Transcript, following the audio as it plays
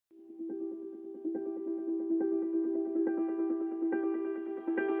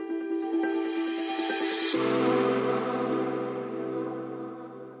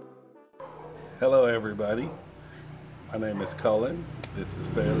everybody. My name is Cullen. This is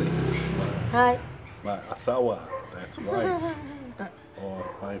Fairly. Hi. My Asawa, that's wife, or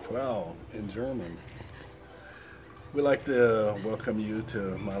my Frau in German. We'd like to welcome you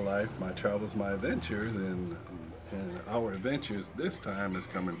to my life, my travels, my adventures, and our adventures this time is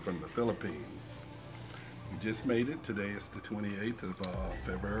coming from the Philippines. We just made it. Today is the 28th of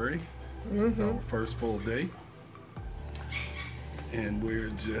February. It's our first full day. And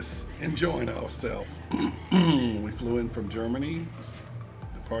we're just enjoying ourselves. We flew in from Germany,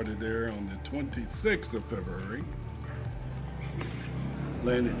 departed there on the 26th of February.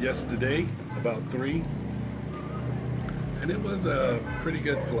 Landed yesterday, about 3. And it was a pretty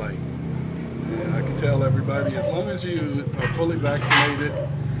good flight. And I can tell everybody, as long as you are fully vaccinated,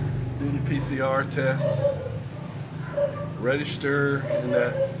 do the PCR test, register in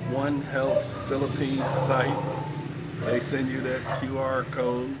that One Health Philippines site. They send you that QR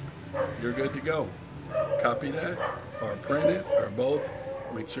code, you're good to go. Copy that, or print it, or both.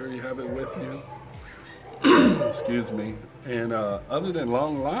 Make sure you have it with you. Excuse me. And other than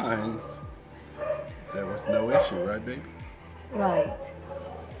long lines, there was no issue, right, baby? Right.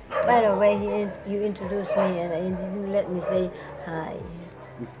 By the way, you introduced me and you didn't let me say hi.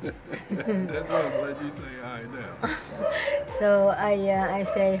 That's why I'm glad you say hi now. So I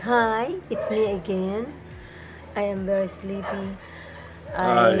say hi, it's me again. I am very sleepy.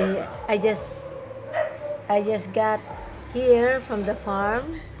 I just got here from the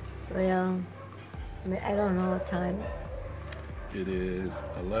farm. Well, I don't know what time. It is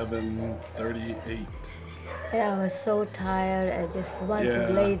 11:38. I was so tired. I just want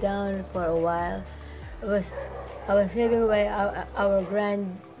to lay down for a while. I was having away our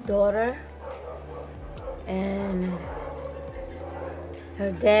granddaughter, and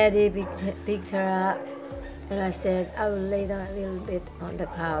her daddy picked her up. And I said, I will lay down a little bit on the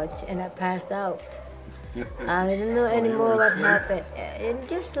couch, and I passed out. I didn't know anymore what happened. In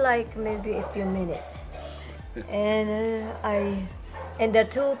just like maybe a few minutes. And and the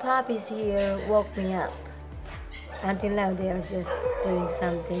 2 puppies here woke me up. Until now, they are just doing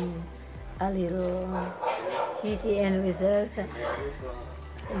something a little shitty and reserved.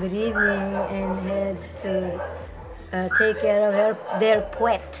 Good evening, and heads to take care of their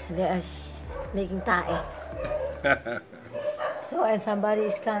pet. They are making tae. So, and somebody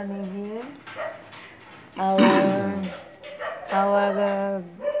is coming here. Our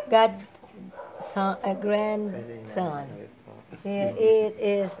grandson. Here it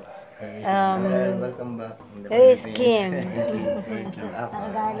is. Welcome back. It is Kim. Thank you.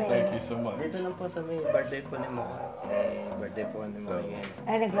 Thank you so much. Dito lang po sa may birthday po ni Mo. Birthday po ni Mo.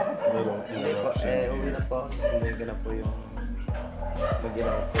 Ay, naglakad ka. Little interruption. Uwi na po ako. Sunday ko na po yung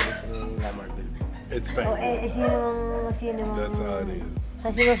mag-ginawa po yung Lamarville. It's Oh, famous. sino That's how it is.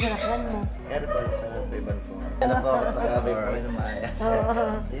 Sa sino sinaklan mo? Airport sa Taiwan po. Ano po ako pag-abay po yung maayas.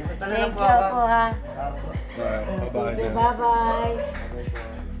 Thank you po ha. Alright, bye-bye. Sige, bye-bye.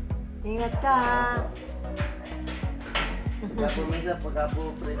 Ingat ka ha. Kaya po minsan pagka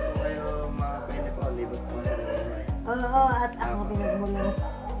po pray po kayo mga pwede po, libot po sa rin. Oo, at ako pinagmulong.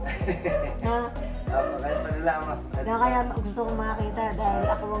 Ha? Kahit panilama. Kaya gusto kong makakita dahil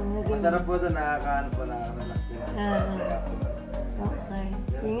ako ang naging... Masarap po ito, nakakaano po, nakaka-relax din. Okay.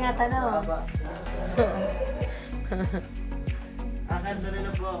 Ingat ano. Akin na rin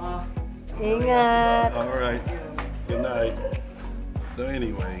na po ako. Ingat. All right. Good night. So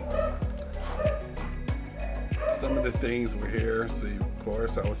anyway, some of the things we're here. See, of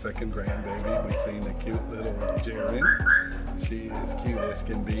course, our second grandbaby. We seen the cute little Jaren. She is cute as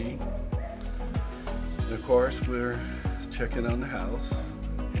can be. And of course, we're checking on the house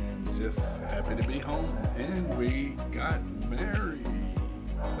and just happy to be home. And we got married.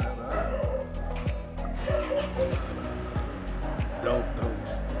 Ta-da. Don't.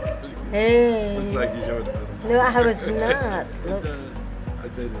 Hey. Looks like you showed the middle finger. No, I was not. Look. I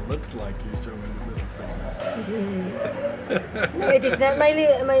said it looks like you're showing the middle finger. No, it is not my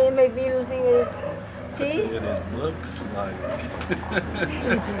middle finger. I See? said it looks like.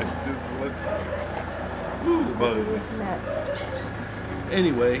 It just looks like. Ooh, It is bugs. not.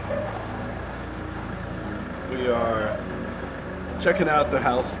 Anyway, we are checking out the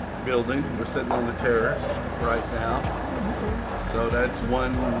house building. We're sitting on the terrace right now. So that's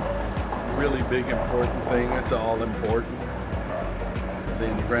one really big important thing. It's all important.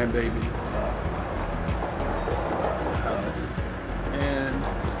 Seeing the grandbaby house. And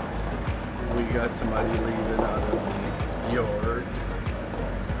we got somebody leaving out of the yard.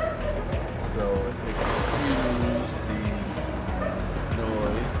 So excuse the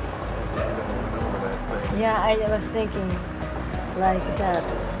noise. I don't remember that thing. Yeah, I was thinking like that,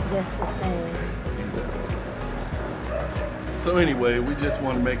 just the same. He's So anyway, we just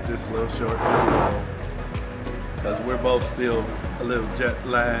want to make this little short video because we're both still a little jet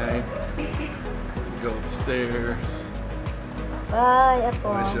lagged. Go upstairs, Bye, finish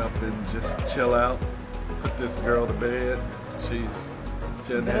Apple. up and just chill out. Put this girl to bed. She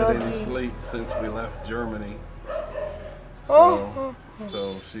hadn't had any Groggy. sleep since we left Germany.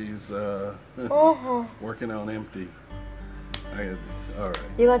 So she's working on empty. All right.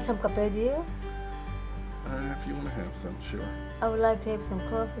 Do you want some coffee, do you? If you want to have some, sure. I would like to have some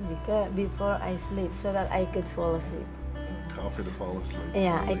coffee before I sleep so that I could fall asleep. Coffee to fall asleep.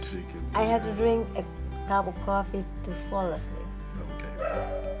 Yeah, Only she can do I have to that. drink a cup of coffee to fall asleep. Okay.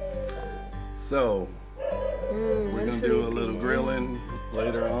 So we're I'm gonna do a sleepy. little grilling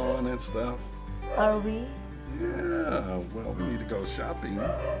later on and stuff. Are we? Yeah. Well, we need to go shopping.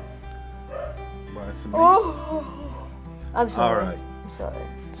 Buy some meats. Oh, I'm sorry. All right. I'm sorry.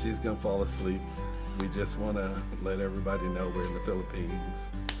 She's gonna fall asleep. We just want to let everybody know we're in the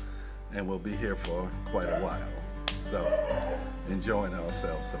Philippines and we'll be here for quite a while. So enjoying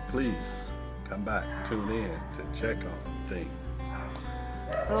ourselves. So please come back, tune in to check on things.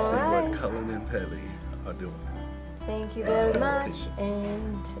 See Alright. what Cullen and Pelly are doing. Thank you very much,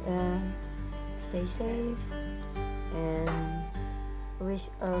 and stay safe. And I wish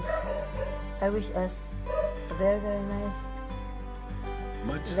us a very, very nice.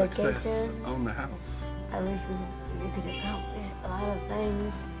 Much success Vacation. on the house. I wish we could accomplish a lot of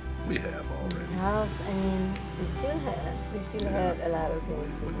things. We have already. House, I mean, we still have a lot of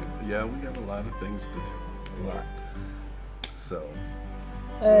things to do. Yeah, we got a lot of things to do. A lot. So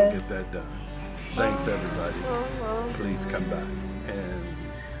Uh, we'll get that done. Thanks everybody. Please come back and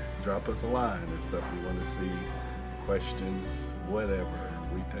drop us a line if something you want to see, questions, whatever.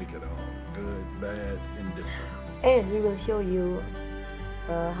 We take it all. Good, bad, indifferent. And we will show you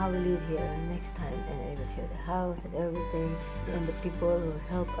how we live here next time, and I will show the house and everything, and the Yes. people who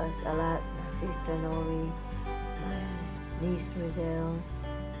help us a lot. My sister Nori, my niece Roselle,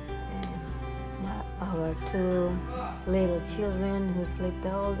 and our two little children who sleep the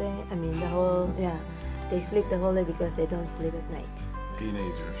whole day. I mean they sleep the whole day because they don't sleep at night.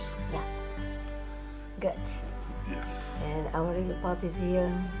 Teenagers. Yeah, good. Yes. And our little puppies here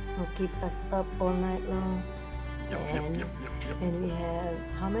who keep us up all night long. Yep. And we have,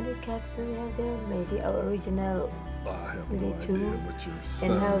 how many cats do we have there? Maybe our original, I have no Maybe idea two. what your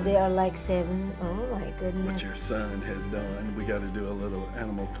and now son, they are like 7. Oh my what goodness. your son has done. We got to do a little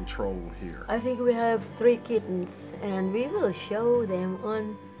animal control here. I think we have 3 kittens, and we will show them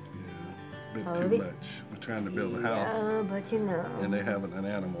on, Bit Oh, too we- much. We're trying to build a house, yeah, but you know, and they have an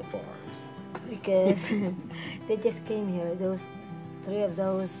animal farm. because they just came here. Those 3 of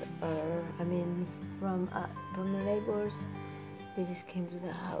those are, I mean, from the neighbors. They just came to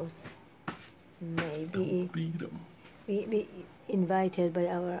the house. Maybe Feed them. we invited by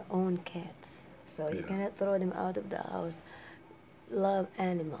our own cats, so you Yeah. cannot throw them out of the house. Love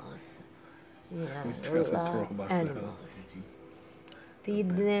animals, We yeah, try to throw love them out the animals. house. It's just- Feed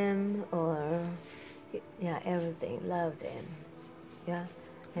them or everything. Love them, yeah,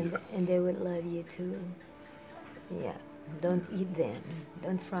 and Yes. and they will love you too. Yeah, don't eat them.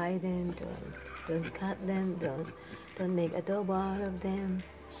 Don't fry them. Don't cut them. Don't make adobo out of them.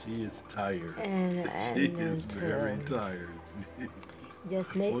 She is tired. And She is don't, very tired.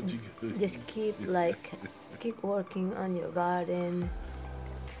 Just make, What you do? just keep working on your garden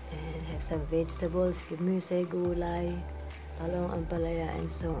and have some vegetables, gumuse, gulay, talong, ampalaya, and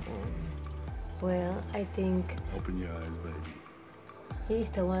so on. Well, I think Open your eyes, baby. he's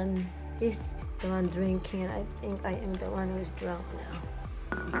the one drinking, and I think I am the one who's drunk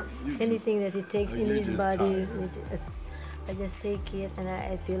now. You Anything that he takes in you're his just body, tired. I just take it, and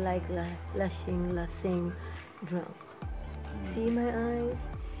I feel like lasing drunk. See my eyes?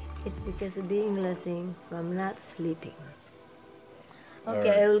 It's because of being lasing from not sleeping.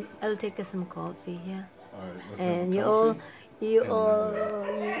 Okay, Alright. I'll take us some coffee, yeah. All right, let's have And a you all, coffee. you And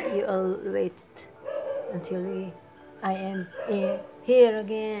all, you all wait until I am here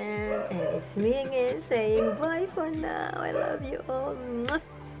again, and it's me again saying bye for now. I love you all. Mwah.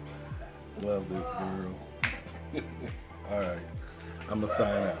 Love this girl. All right, I'm gonna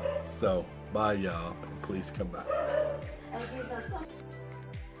sign out. So bye, y'all. Please come back.